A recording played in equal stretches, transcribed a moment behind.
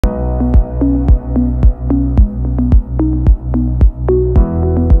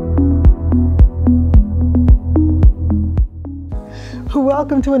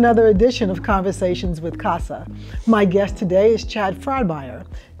Welcome to another edition of Conversations with CASA. My guest today is Chad Frymire.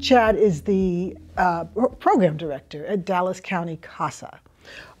 Chad is the program director at Dallas County CASA.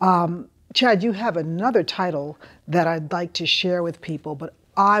 Chad, you have another title that I'd like to share with people, but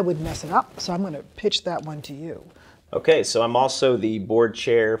I would mess it up, so I'm going to pitch that one to you. Okay, so I'm also the board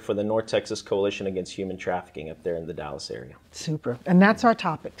chair for the North Texas Coalition Against Human Trafficking up there in the Dallas area. Super. And that's our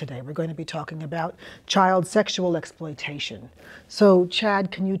topic today. We're going to be talking about child sexual exploitation. So,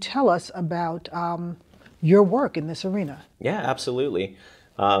 Chad, can you tell us about your work in this arena? Yeah, absolutely.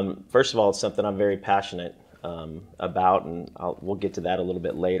 First of all, it's something I'm very passionate about, and we'll get to that a little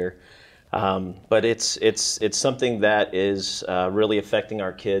bit later. But it's something that is really affecting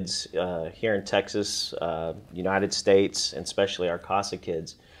our kids here in Texas, United States, and especially our CASA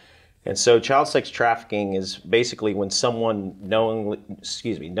kids. And so child sex trafficking is basically when someone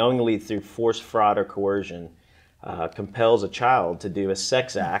knowingly through force, fraud, or coercion compels a child to do a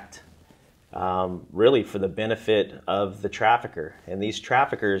sex act really for the benefit of the trafficker. And these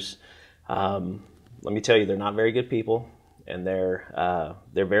traffickers, let me tell you, they're not very good people. And they're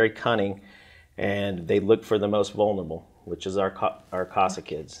very cunning, and they look for the most vulnerable, which is our CASA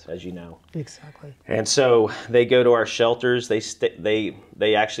kids, as you know. Exactly. And so they go to our shelters.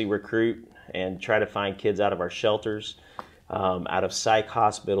 They actually recruit and try to find kids out of our shelters, out of psych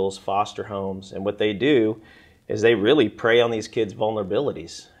hospitals, foster homes. And what they do is they really prey on these kids'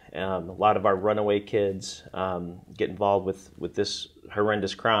 vulnerabilities. A lot of our runaway kids get involved with this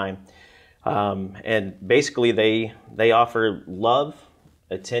horrendous crime. And basically they offer love,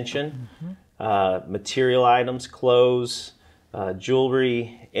 attention, material items, clothes,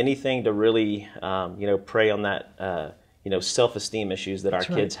 jewelry, anything to really, prey on that, self-esteem issues that our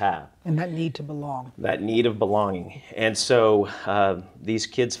kids have. And that need to belong. That need of belonging. And so these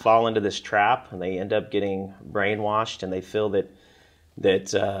kids fall into this trap, and they end up getting brainwashed, and they feel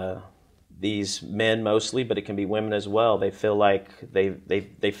that these men mostly, but it can be women as well, they feel like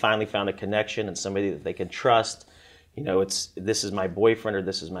they finally found a connection and somebody that they can trust. This is my boyfriend or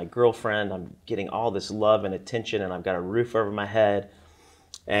this is my girlfriend. I'm getting all this love and attention, and I've got a roof over my head.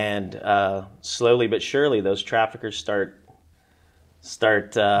 And slowly but surely, those traffickers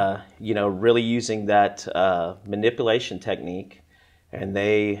start really using that manipulation technique, and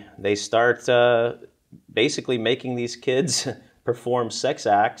they start basically making these kids perform sex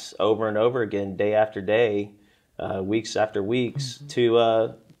acts over and over again, day after day, weeks after weeks,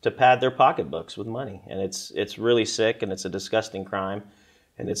 to pad their pocketbooks with money. And it's really sick, and it's a disgusting crime,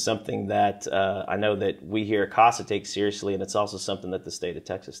 and it's something that I know that we here at CASA take seriously, and it's also something that the state of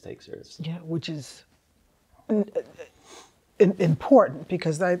Texas takes seriously. Yeah, which is important,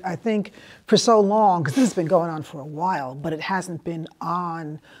 because I think for so long, because this has been going on for a while, but it hasn't been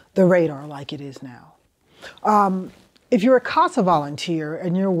on the radar like it is now. If you're a CASA volunteer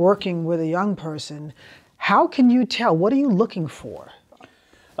and you're working with a young person, how can you tell? What are you looking for?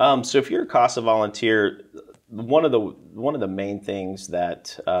 So if you're a CASA volunteer, one of the main things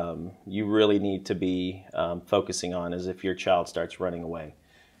that you really need to be focusing on is if your child starts running away.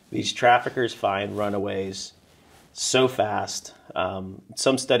 These traffickers find runaways so fast.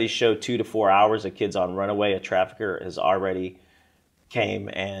 Some studies show 2 to 4 hours a kid's on runaway. A trafficker has already came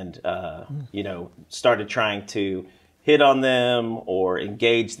and started trying to hit on them or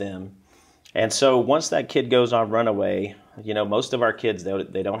engage them. And so once that kid goes on runaway, most of our kids,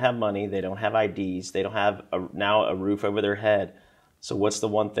 they don't have money, they don't have IDs, they don't have now a roof over their head. So what's the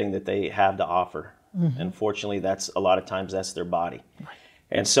one thing that they have to offer? Unfortunately, a lot of times that's their body. Right.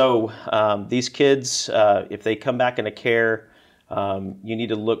 And so these kids, if they come back into care, you need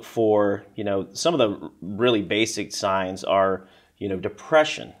to look for, some of the really basic signs are,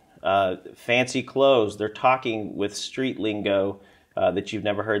 depression. Fancy clothes, they're talking with street lingo that you've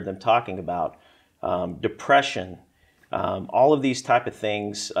never heard them talking about. Depression, all of these type of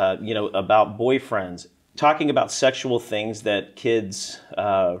things, about boyfriends, talking about sexual things that kids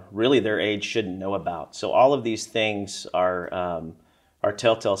really their age shouldn't know about. So all of these things are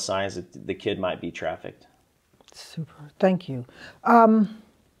telltale signs that the kid might be trafficked. Super, thank you. I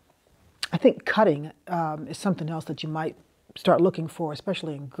think cutting is something else that you might start looking for,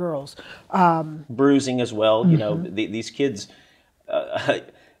 especially in girls. Bruising as well. These kids,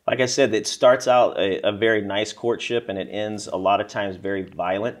 like I said, it starts out a very nice courtship, and it ends a lot of times very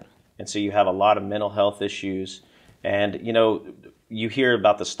violent. And so you have a lot of mental health issues. And, you hear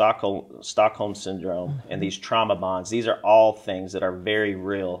about the Stockholm syndrome and these trauma bonds. These are all things that are very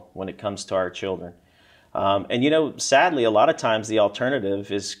real when it comes to our children. And sadly, a lot of times the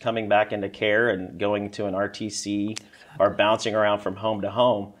alternative is coming back into care and going to an RTC or bouncing around from home to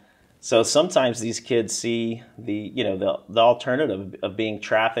home. So sometimes these kids see the alternative of being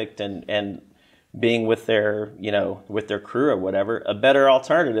trafficked and being with their, with their crew or whatever, a better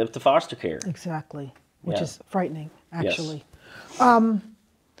alternative to foster care. Exactly, which Yeah. is frightening, actually. Yes.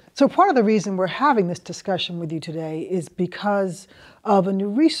 So part of the reason we're having this discussion with you today is because of a new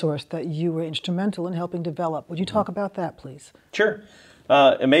resource that you were instrumental in helping develop. Would you talk about that, please? Sure.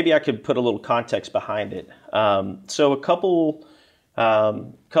 And maybe I could put a little context behind it. So a couple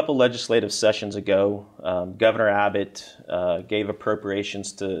legislative sessions ago, Governor Abbott gave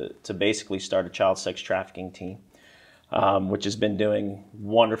appropriations to basically start a child sex trafficking team, which has been doing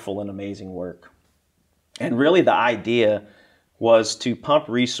wonderful and amazing work. And really the idea was to pump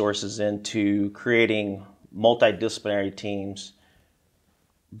resources into creating multidisciplinary teams,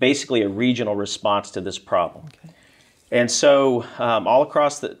 basically a regional response to this problem. Okay. And so all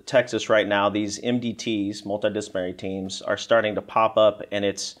across Texas right now, these MDTs, multidisciplinary teams, are starting to pop up, and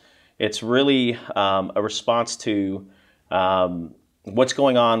it's really a response to what's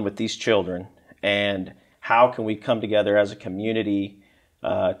going on with these children and how can we come together as a community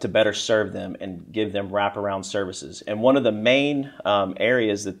to better serve them and give them wraparound services. And one of the main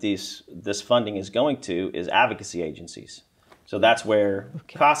areas that this funding is going to is advocacy agencies. So that's where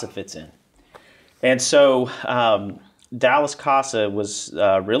CASA fits in. And so Dallas CASA was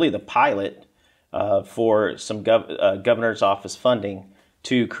really the pilot for some governor's office funding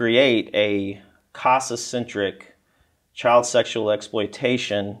to create a CASA-centric child sexual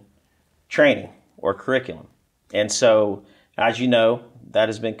exploitation training or curriculum. And so, as you know, that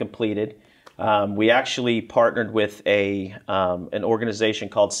has been completed. We actually partnered with an organization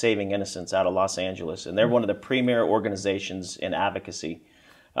called Saving Innocence out of Los Angeles, and they're one of the premier organizations in advocacy,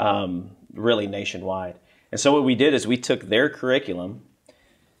 really nationwide. And so what we did is we took their curriculum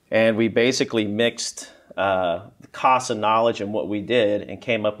and we basically mixed the CASA knowledge and what we did and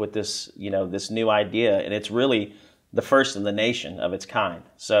came up with this, this new idea. And it's really the first in the nation of its kind.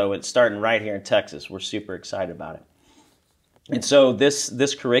 So it's starting right here in Texas. We're super excited about it. And so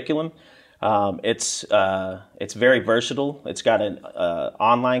this curriculum, it's very versatile. It's got an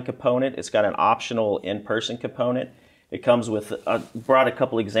online component. It's got an optional in-person component. It comes with, brought a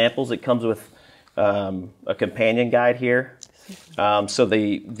couple examples. It comes with a companion guide here. So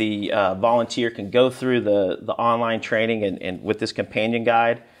the volunteer can go through the online training and with this companion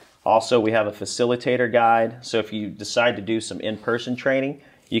guide. Also, we have a facilitator guide. So if you decide to do some in-person training,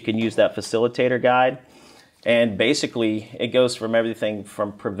 you can use that facilitator guide. And basically, it goes from everything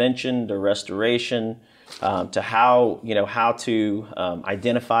from prevention to restoration to how to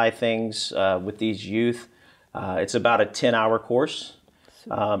identify things with these youth. It's about a 10-hour course,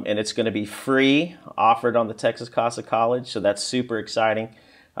 and it's going to be free, offered on the Texas CASA College. So that's super exciting.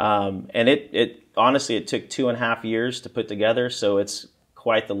 And it honestly, it took 2.5 years to put together. So it's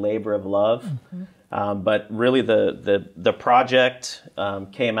quite the labor of love. Mm-hmm. But really the project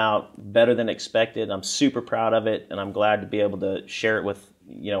came out better than expected. I'm super proud of it, and I'm glad to be able to share it with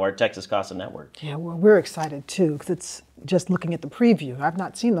our Texas CASA network. Yeah, well, we're excited too, because it's just looking at the preview. I've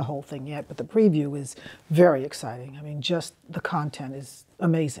not seen the whole thing yet, but the preview is very exciting. I mean, just the content is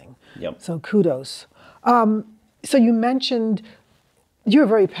amazing. Yep. So kudos. So you mentioned you're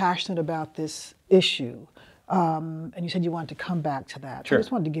very passionate about this issue. And you said you wanted to come back to that. Sure. I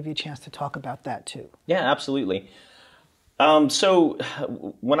just wanted to give you a chance to talk about that too. Yeah, absolutely. So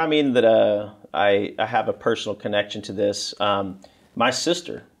when I mean that I have a personal connection to this, my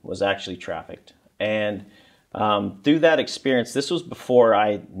sister was actually trafficked. And through that experience, this was before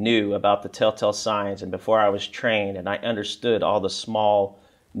I knew about the telltale signs and before I was trained and I understood all the small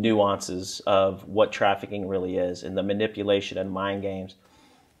nuances of what trafficking really is and the manipulation and mind games.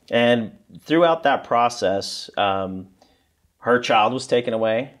 And throughout that process, her child was taken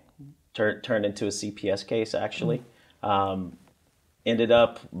away, turned into a CPS case, actually. Ended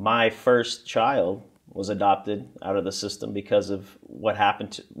up, my first child was adopted out of the system because of what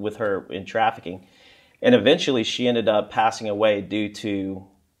happened with her in trafficking. And eventually she ended up passing away due to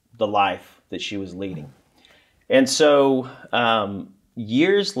the life that she was leading. And so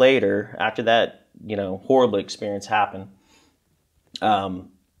years later, after that horrible experience happened,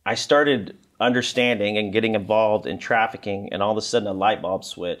 I started understanding and getting involved in trafficking, and all of a sudden a light bulb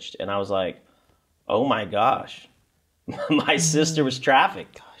switched, and I was like, oh my gosh, my sister was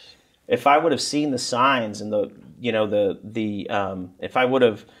trafficked. Gosh. If I would have seen the signs and if I would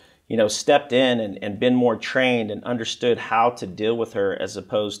have, stepped in and been more trained and understood how to deal with her as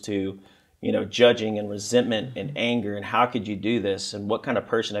opposed to, judging and resentment and anger and how could you do this and what kind of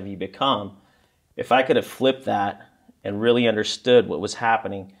person have you become? If I could have flipped that and really understood what was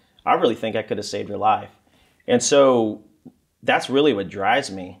happening, I really think I could have saved her life. And so that's really what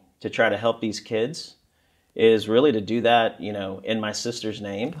drives me to try to help these kids is really to do that, in my sister's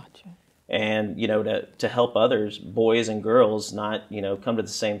name. Gotcha. And, to help others, boys and girls, not, come to the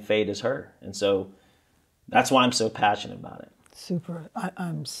same fate as her. And so that's why I'm so passionate about it. Super.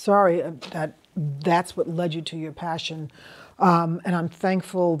 I'm sorry that that's what led you to your passion. And I'm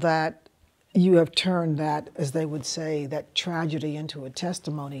thankful that you have turned that, as they would say, that tragedy into a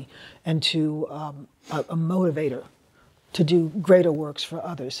testimony and to a motivator to do greater works for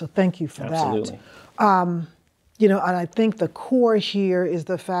others. So thank you for Absolutely. that. And I think the core here is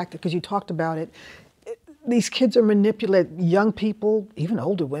the fact that, because you talked about it, these kids are manipulated, young people, even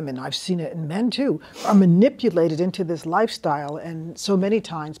older women, I've seen it in men too, are manipulated into this lifestyle. And so many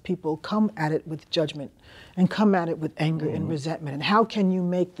times people come at it with judgment and come at it with anger and resentment. And how can you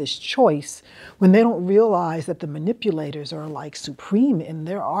make this choice when they don't realize that the manipulators are like supreme in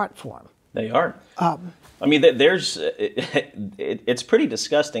their art form? They are. I mean, it's pretty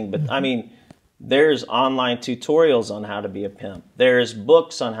disgusting, but I mean, there's online tutorials on how to be a pimp. There's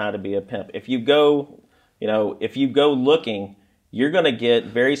books on how to be a pimp. If you go looking, you're going to get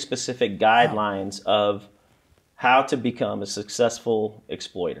very specific guidelines of how to become a successful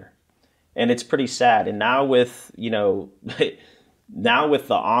exploiter. And it's pretty sad. And now with, now with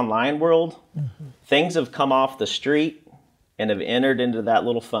the online world, things have come off the street and have entered into that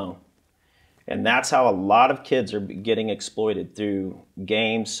little phone. And that's how a lot of kids are getting exploited through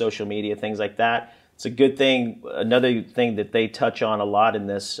games, social media, things like that. It's a good thing. Another thing that they touch on a lot in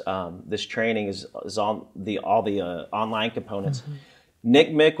this this training is on all the online components.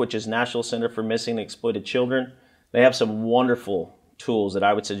 NCMEC, which is National Center for Missing and Exploited Children, they have some wonderful tools that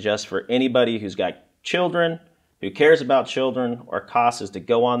I would suggest for anybody who's got children, who cares about children, or CASAs to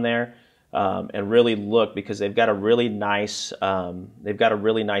go on there and really look, because they've got a really nice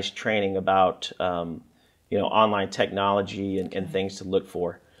training about online technology and things to look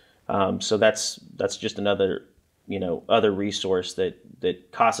for. So that's just another other resource that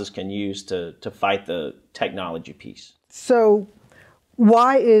CASAs can use to fight the technology piece. So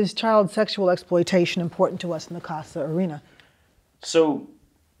why is child sexual exploitation important to us in the CASA arena? So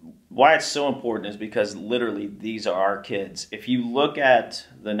why it's so important is because literally these are our kids. If you look at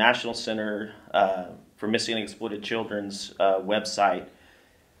the National Center for Missing and Exploited Children's website,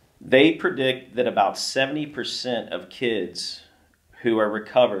 they predict that about 70% of kids who are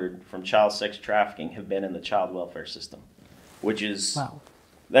recovered from child sex trafficking have been in the child welfare system, which is, wow,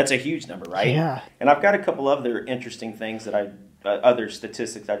 that's a huge number, right? Yeah. And I've got a couple other interesting things that other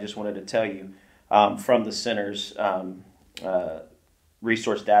statistics I just wanted to tell you from the center's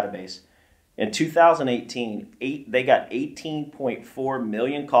resource database. In 2018, they got 18.4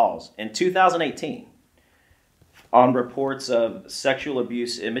 million calls in 2018 on reports of sexual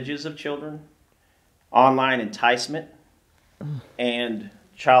abuse images of children, online enticement, and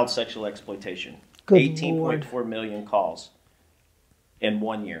child sexual exploitation. 18.4 million calls in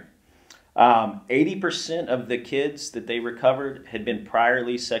 1 year. 80% of the kids that they recovered had been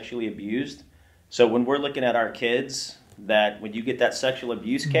priorly sexually abused. So when we're looking at our kids, that when you get that sexual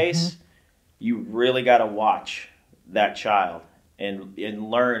abuse case, you really got to watch that child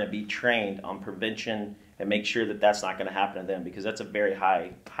and learn and be trained on prevention and make sure that that's not going to happen to them, because that's a very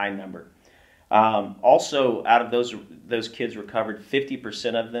high number. Also, out of those kids recovered,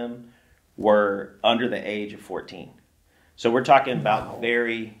 50% of them were under the age of 14. So we're talking about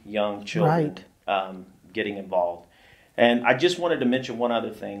very young children getting involved. And I just wanted to mention one other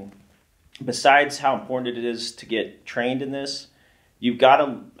thing. Besides how important it is to get trained in this, you've got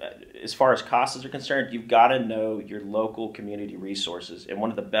to, as far as CASAs are concerned, you've got to know your local community resources. And one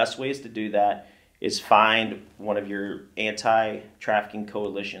of the best ways to do that is find one of your anti-trafficking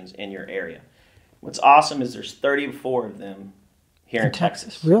coalitions in your area. What's awesome is there's 34 of them here in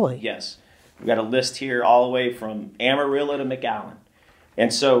Texas. Really? Yes. We've got a list here all the way from Amarillo to McAllen.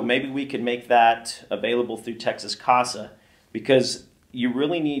 And so maybe we could make that available through Texas CASA, because you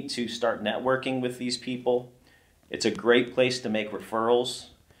really need to start networking with these people. It's a great place to make referrals.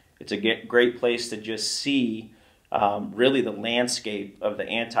 It's a great place to just see really the landscape of the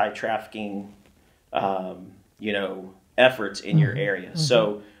anti-trafficking efforts in your area.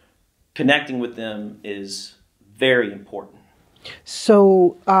 So connecting with them is very important.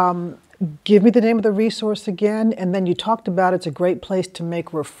 So give me the name of the resource again, and then you talked about it's a great place to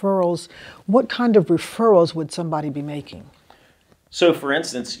make referrals. What kind of referrals would somebody be making? So for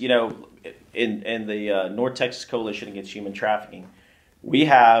instance, in the North Texas Coalition Against Human Trafficking, we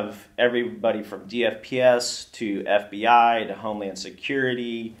have everybody from DFPS to FBI to Homeland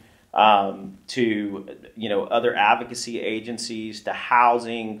Security to other advocacy agencies to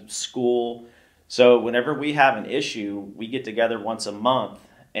housing, school. So whenever we have an issue, we get together once a month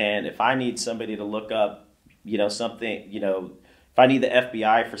And if I need somebody to look up, something, if I need the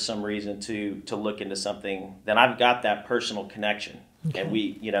FBI for some reason to look into something, then I've got that personal connection. Okay. And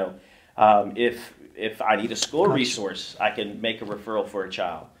we, if I need a school resource, I can make a referral for a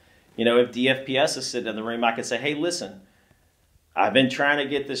child. If DFPS is sitting in the room, I can say, hey, listen, I've been trying to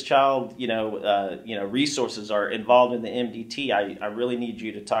get this child, resources are involved in the MDT. I really need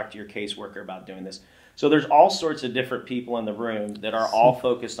you to talk to your caseworker about doing this. So there's all sorts of different people in the room that are all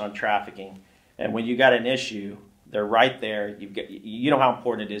focused on trafficking. And when you got an issue, they're right there. You know how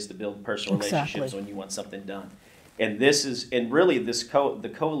important it is to build personal relationships when you want something done. And really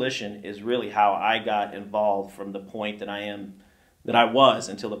the coalition is really how I got involved from the point that I was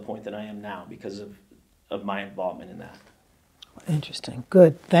until the point that I am now because of my involvement in that. Interesting.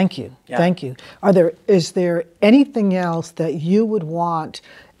 Good. Thank you. Yeah. Thank you. Is there anything else that you would want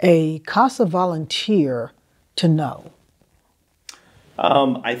a CASA volunteer to know?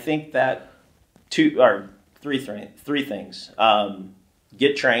 I think that three things.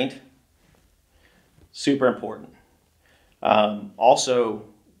 Get trained. Super important. Also,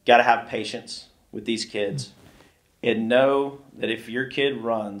 got to have patience with these kids. And know that if your kid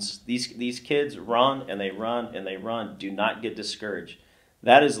runs, these kids run and they run and they run. Do not get discouraged.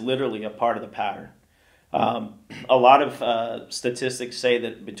 That is literally a part of the pattern. A lot of statistics say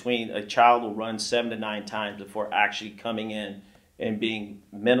that a child will run 7 to 9 times before actually coming in and being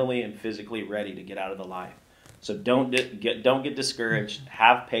mentally and physically ready to get out of the life. So don't get discouraged.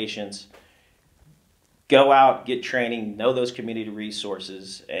 Have patience. Go out, get training, know those community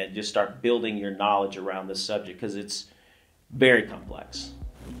resources, and just start building your knowledge around this subject because it's very complex.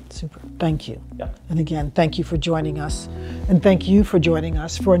 Super. Thank you. Yeah. And again, thank you for joining us. And thank you for joining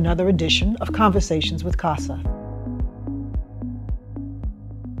us for another edition of Conversations with CASA.